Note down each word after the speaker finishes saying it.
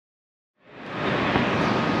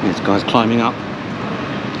This guy's climbing up.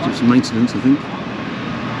 Do some maintenance, I think.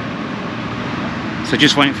 So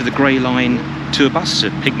just waiting for the Grey Line tour bus to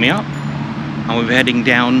pick me up, and we're heading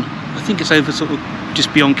down. I think it's over sort of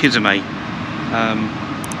just beyond Kisame,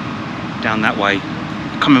 down that way. I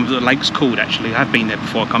can't remember what the lake's called actually. I have been there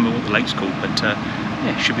before. I can't remember what the lake's called, but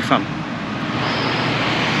yeah, it should be fun.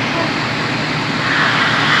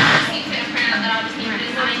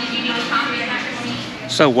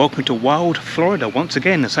 So welcome to Wild Florida once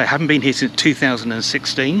again. As I say, I haven't been here since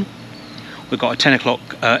 2016. We've got a 10 o'clock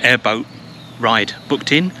airboat ride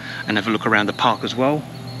booked in, and have a look around the park as well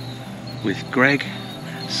with Greg.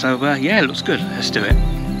 So yeah, it looks good. Let's do it.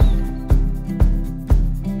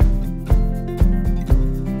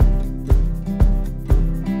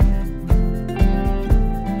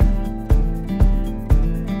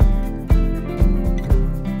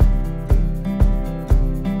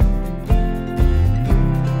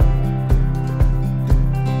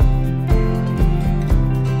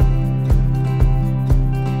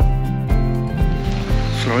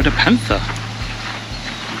 Florida Panther.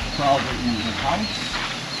 Probably in her house.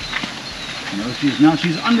 No,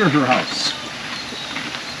 she's under her house.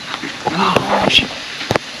 Oh,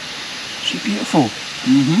 she's beautiful.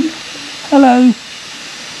 Mm-hmm. Hello.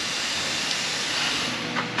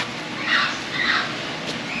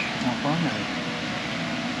 Albino.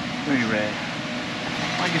 Very rare.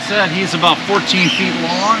 Like I said, he's about 14 feet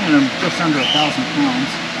long and just under 1,000 pounds.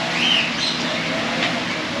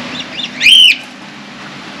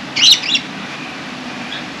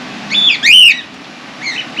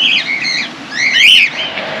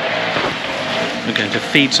 We're going to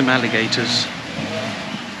feed some alligators.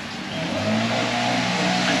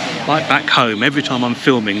 Like back home, every time I'm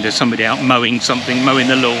filming there's somebody out mowing something, mowing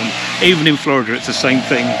the lawn. Even in Florida it's the same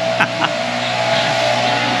thing.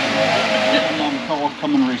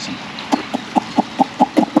 Coming racing.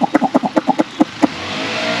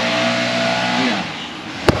 Yeah.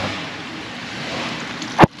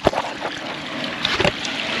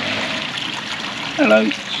 Hello.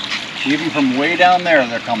 Even from way down there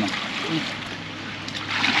they're coming.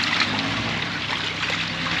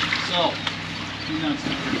 So, you got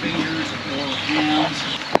some your fingers or hands.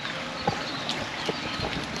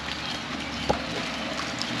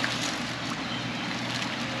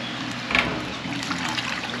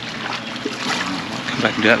 Come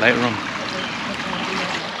back and do that later on.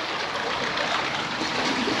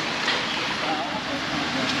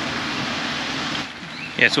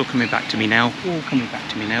 Yeah, it's all coming back to me now. All coming back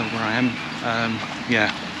to me now where I am.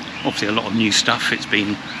 Yeah, obviously a lot of new stuff. It's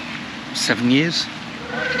been 7 years.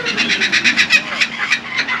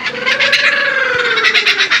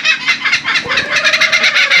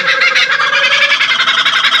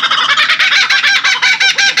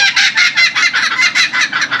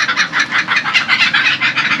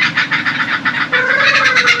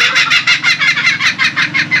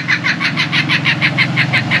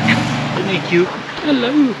 Isn't he cute?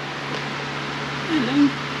 Hello. Hello.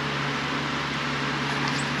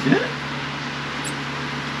 Yeah.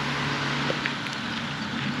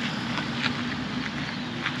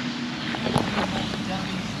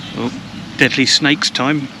 Oh, deadly snakes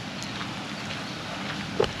time.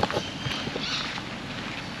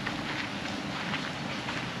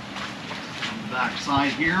 Back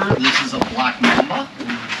side here, this is a black mamba.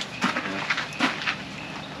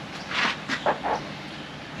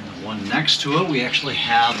 And the one next to it, we actually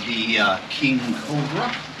have the king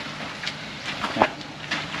cobra.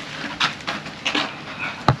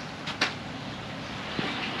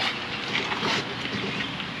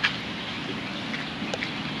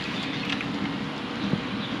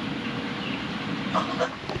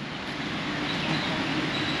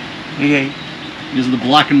 Okay. These are the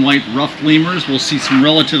black and white ruffed lemurs. We'll see some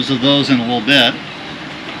relatives of those in a little bit.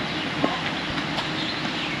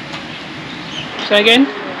 Say again?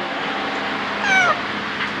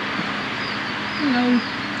 Hello.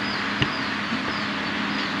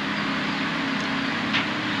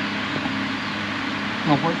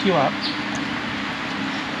 I'll work you up.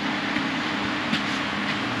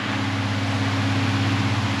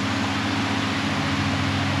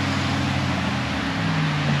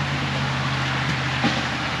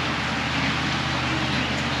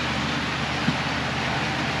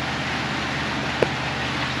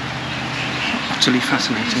 Utterly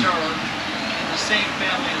fascinating. These are the same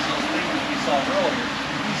family as those lemurs we saw earlier.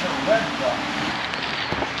 These are red ducks.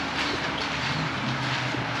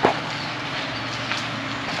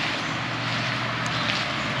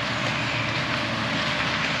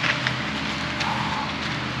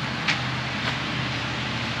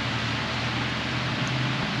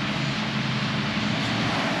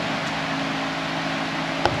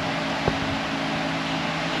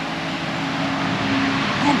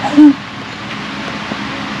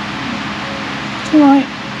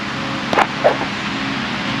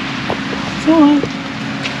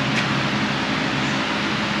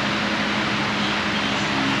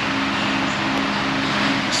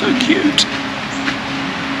 So cute.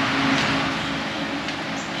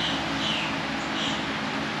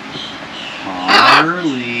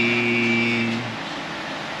 Harley.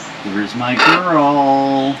 Where's my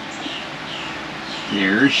girl?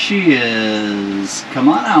 There she is. Come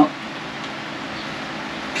on out.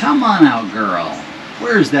 Come on out, girl.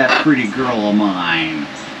 Where's that pretty girl of mine?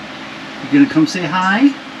 You gonna come say hi?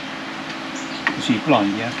 She's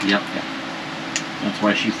blind, yeah? Yep. That's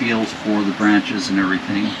why she feels for the branches and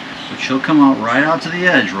everything. But she'll come out right out to the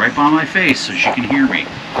edge, right by my face, so she can hear me.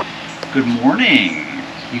 Good morning.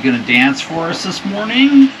 You gonna dance for us this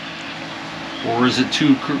morning? Or is it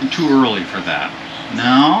too early for that?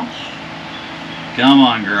 No? Come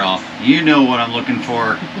on, girl. You know what I'm looking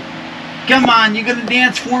for. Come on, you gonna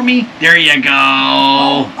dance for me? There you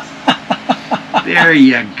go. There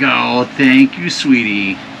you go. Thank you,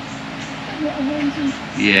 sweetie.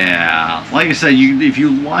 Yeah. Like I said, if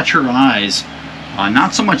you watch her eyes,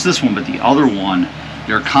 not so much this one, but the other one,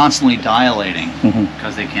 they're constantly dilating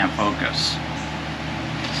because they can't focus.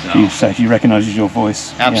 So she recognizes your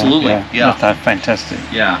voice. Absolutely. Yeah. That's fantastic.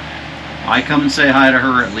 Yeah. I come and say hi to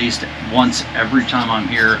her at least once every time I'm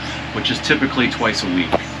here, which is typically twice a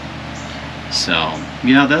week. So,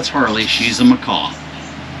 yeah, that's Harley. She's a macaw.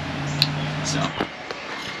 So.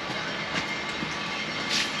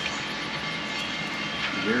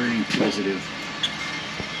 Very inquisitive.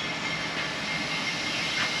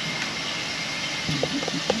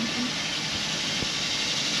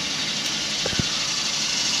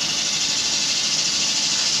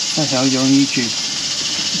 Hi, Hal, you're on YouTube.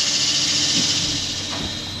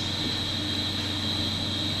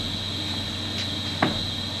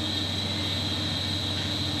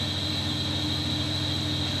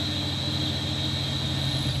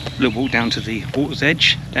 Little walk down to the water's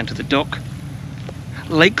edge, down to the dock.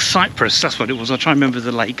 Lake Cypress, that's what it was. I'll try and remember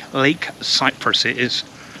the lake. Lake Cypress it is.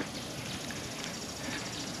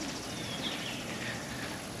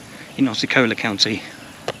 In Osceola County.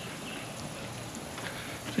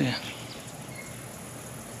 Yeah.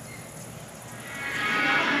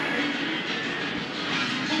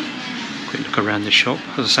 Quick look around the shop.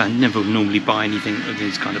 As I say, I never normally buy anything at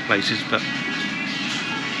these kind of places, but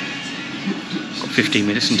 15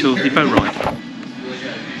 minutes until the boat ride.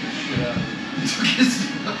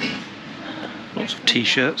 Lots of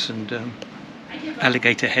t-shirts and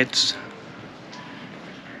alligator heads.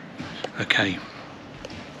 Okay,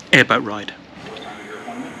 airboat ride.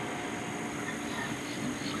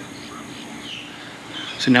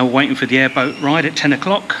 So now we're waiting for the airboat ride at 10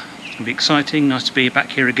 o'clock. It's going to be exciting, nice to be back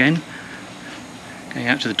here again. Going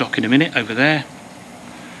out to the dock in a minute, over there.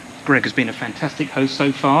 Greg has been a fantastic host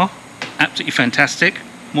so far. Absolutely fantastic.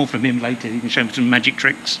 More from him later. He can show me some magic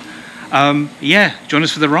tricks. Yeah, join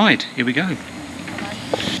us for the ride. Here we go.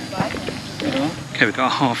 Okay, we've got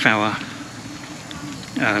a half-hour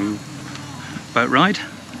boat ride.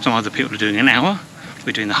 Some other people are doing an hour.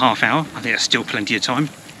 We're doing the half-hour. I think that's still plenty of time.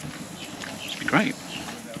 Should be great.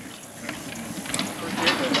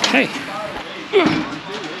 Okay.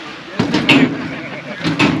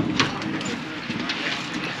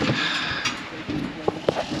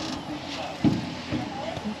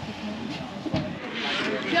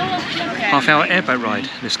 Half-hour airboat ride.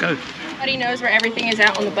 Let's go. Everybody knows where everything is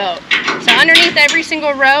out on the boat. So underneath every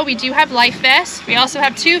single row, we do have life vests. We also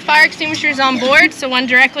have 2 fire extinguishers on board. So one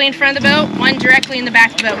directly in front of the boat, one directly in the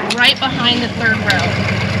back of the boat, right behind the 3rd row.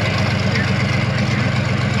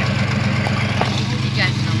 You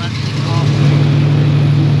guys know about the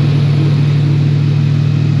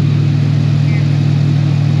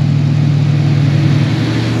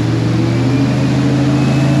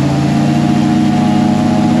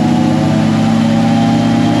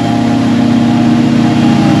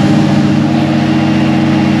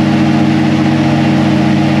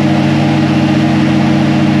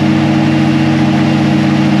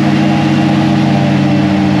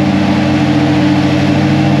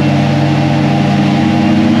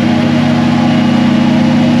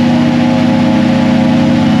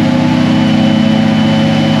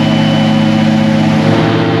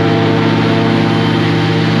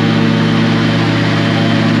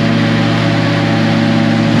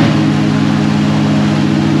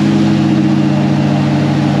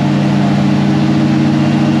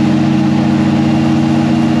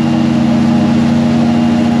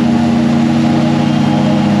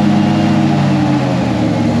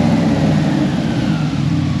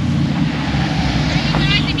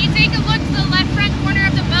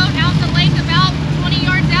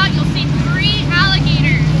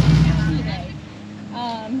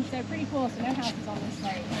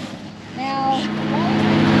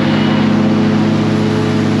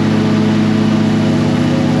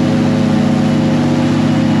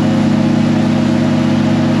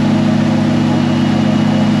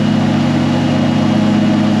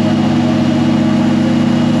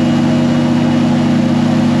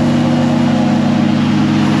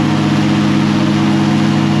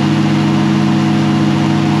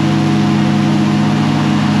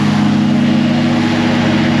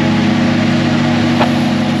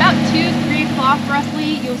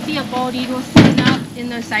roughly, you'll see a bald eagle sitting up in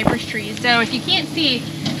those cypress trees. So if you can't see,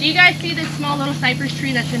 do you guys see this small little cypress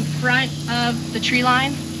tree that's in front of the tree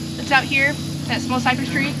line that's out here? That small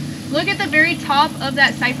cypress tree? Look at the very top of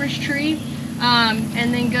that cypress tree,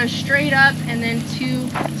 and then go straight up, and then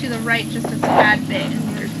to the right just a tad bit.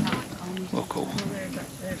 And there's well, cool.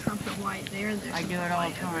 there's something white there. I do it all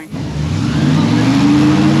the time.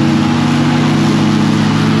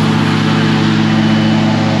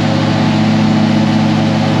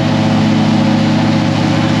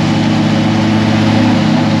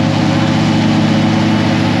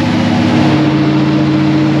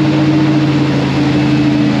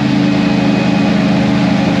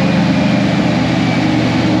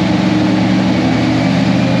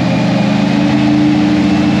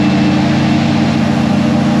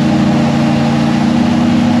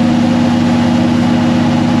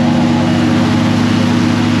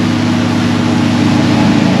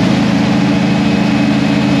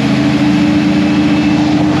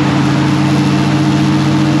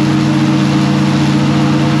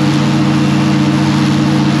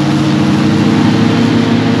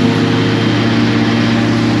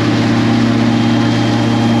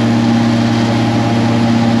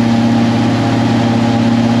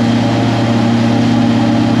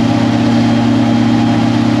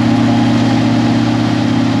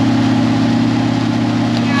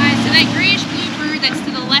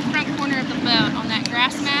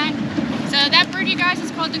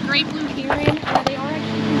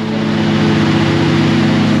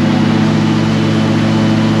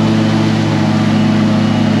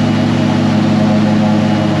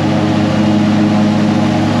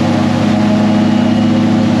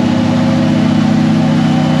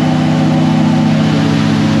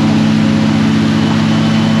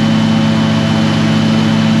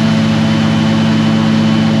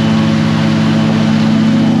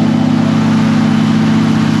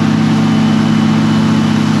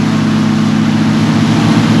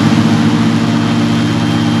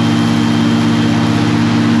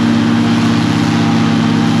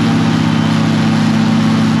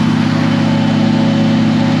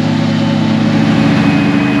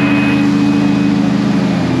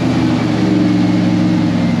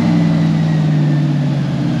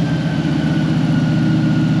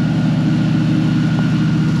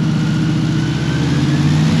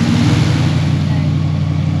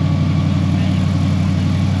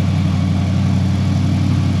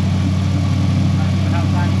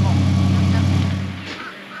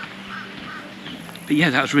 But yeah,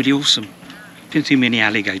 that was really awesome. Didn't see many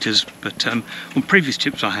alligators, but on previous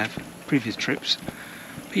trips previous trips.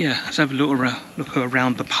 But yeah, let's have a look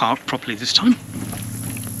around the park properly this time.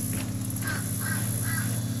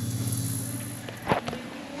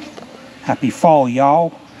 Happy fall,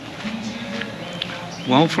 y'all.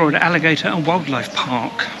 Wild Florida Alligator and Wildlife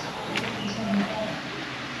Park.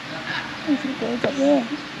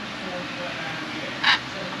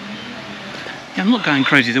 Yeah, I'm not going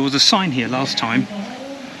crazy. There was a sign here last time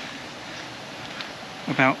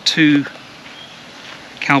about two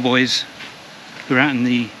cowboys who were out in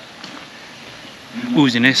the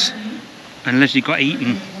wilderness and allegedly got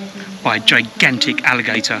eaten by a gigantic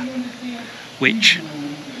alligator, which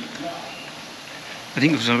I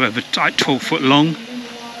think was over like 12 foot long.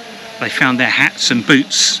 They found their hats and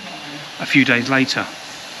boots a few days later.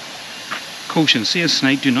 Caution, see a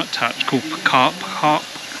snake, do not touch. Call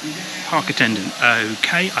park attendant.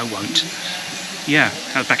 Okay, I won't. Yeah,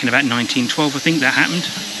 that was back in about 1912, I think that happened.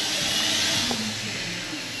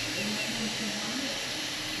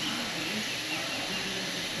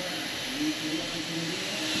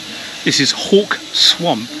 This is Hawk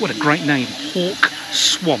Swamp. What a great name, Hawk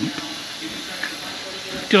Swamp.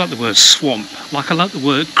 I do like the word swamp, like I like the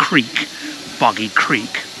word creek, boggy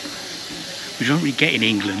creek, which you don't really get in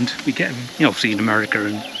England. We get them, you know, obviously in America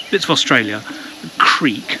and bits of Australia, but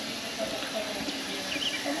creek.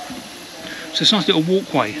 So it's a nice little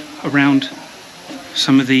walkway around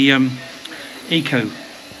some of the eco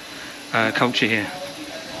culture here.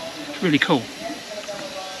 It's really cool.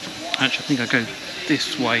 Actually, I think I go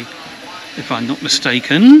this way, if I'm not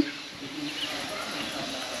mistaken.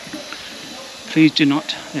 Please do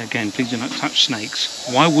not, again, please do not touch snakes.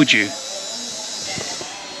 Why would you?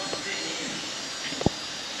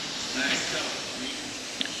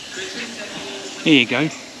 Here you go.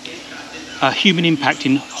 Human impact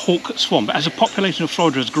in Hawk Swamp. As the population of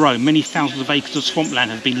Florida has grown, many thousands of acres of swampland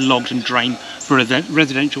have been logged and drained for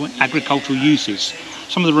residential and agricultural uses.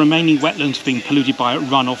 Some of the remaining wetlands have been polluted by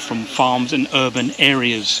runoff from farms and urban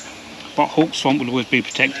areas. But Hawk Swamp will always be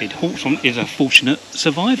protected. Hawk Swamp is a fortunate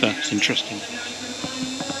survivor. It's interesting.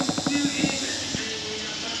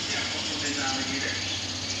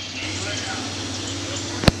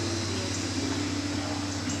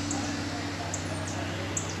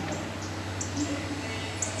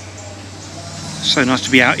 So nice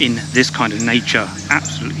to be out in this kind of nature.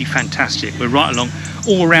 Absolutely fantastic. We're right along,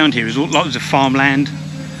 all around here is lots of farmland.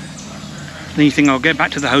 Then you think I'll get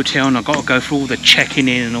back to the hotel and I've got to go for all the checking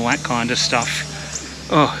in and all that kind of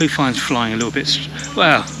stuff. Oh, who finds flying a little bit,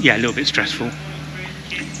 well, yeah, a little bit stressful.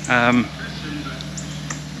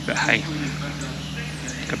 But hey,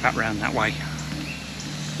 go back round that way.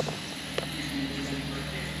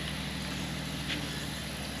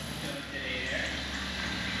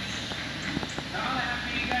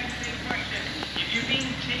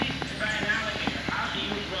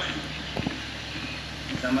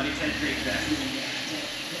 Somebody said take that.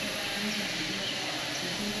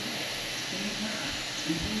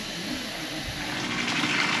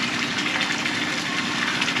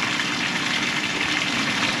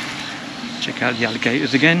 Check out the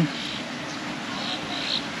alligators again.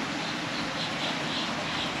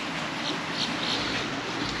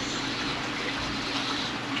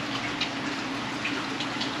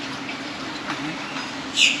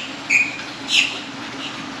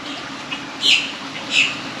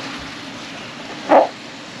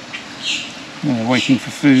 And they're waiting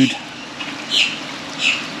for food.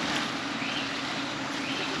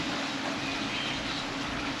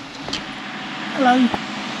 Hello.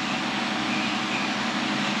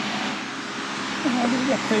 Hello, little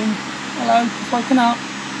raccoon. Hello, you've woken up.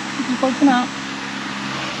 You've woken up.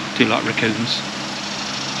 Do you like raccoons?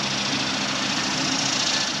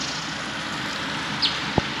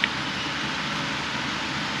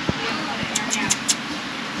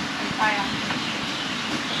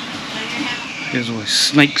 There's always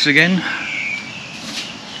snakes again.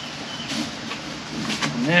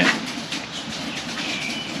 And there.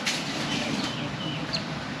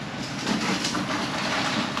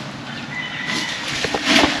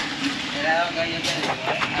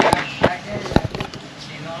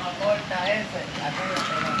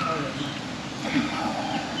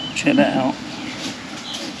 Check that out.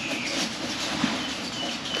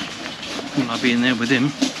 Will I be in there with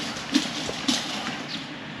him?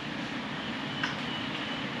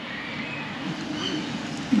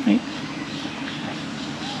 Right.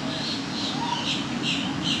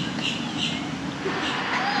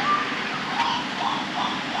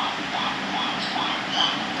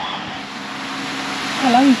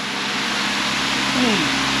 Hello. Hey,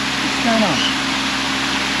 what's going on?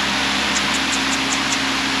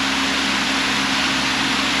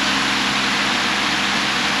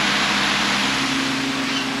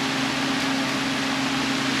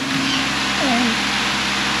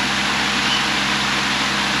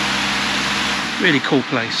 Really cool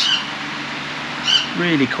place.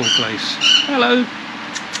 Really cool place. Hello.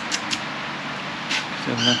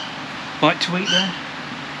 So, bite to eat there.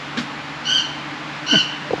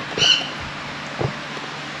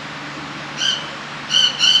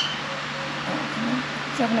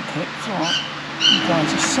 He's having a pick. It's alright. You guys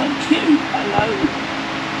are so cute. Hello.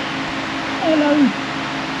 Hello.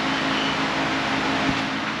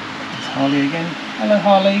 There's Harley again. Hello,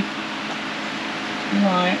 Harley. You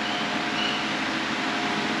alright?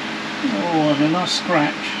 Oh, a nice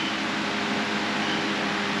scratch.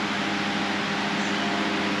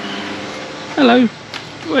 Hello.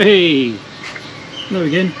 Hey. Hello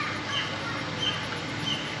again.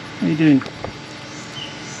 How you doing?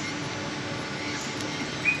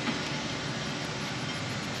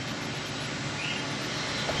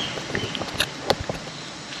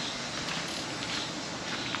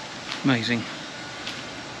 Amazing.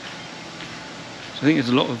 So I think there's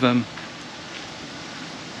a lot of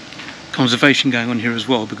conservation going on here as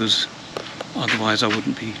well, because otherwise I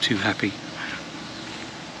wouldn't be too happy.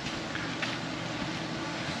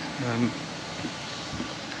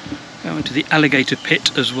 Going to the alligator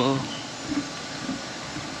pit as well,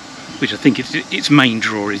 which I think its main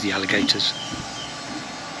draw is the alligators.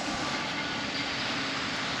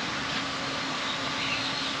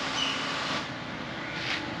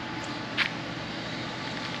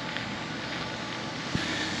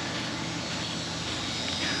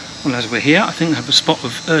 Well, as we're here, I think I have a spot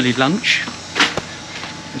of early lunch.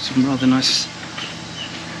 There's some rather nice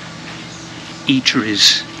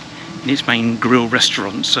eateries in its main grill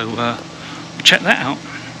restaurant, so check that out.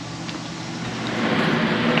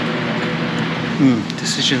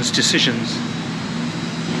 Decisions.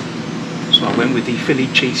 So I went with the Philly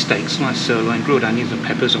cheesesteaks, nice sirloin, grilled onions and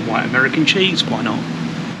peppers and white American cheese. Why not?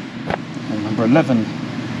 And number 11.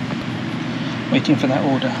 Waiting for that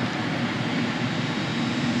order.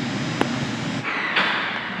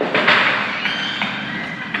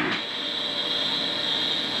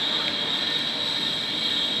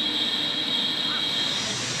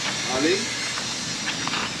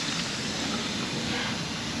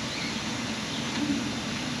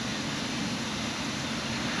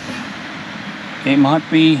 it might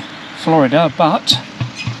be Florida, but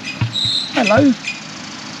hello,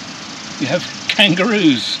 you have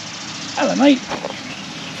kangaroos. Hello, mate.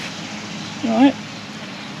 You alright?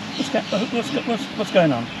 What's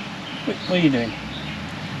going on? What are you doing?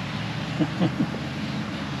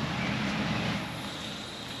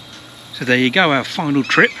 So there you go, our final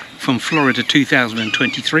trip from Florida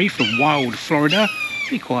 2023, from wild Florida.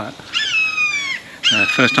 Be quiet.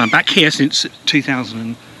 First time back here since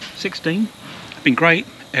 2016. It's been great.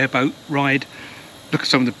 Airboat ride. Look at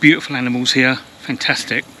some of the beautiful animals here.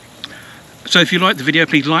 Fantastic. So if you like the video,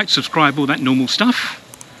 please like, subscribe, all that normal stuff.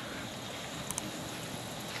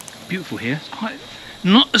 Beautiful here. It's quite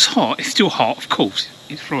not as hot. It's still hot, of course.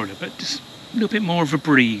 It's Florida, but just a little bit more of a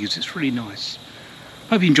breeze. It's really nice.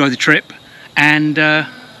 Hope you enjoyed the trip. And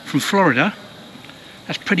from Florida,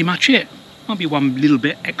 that's pretty much it. Might be one little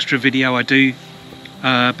bit extra video I do.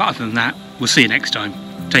 But other than that, we'll see you next time.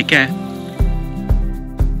 Take care.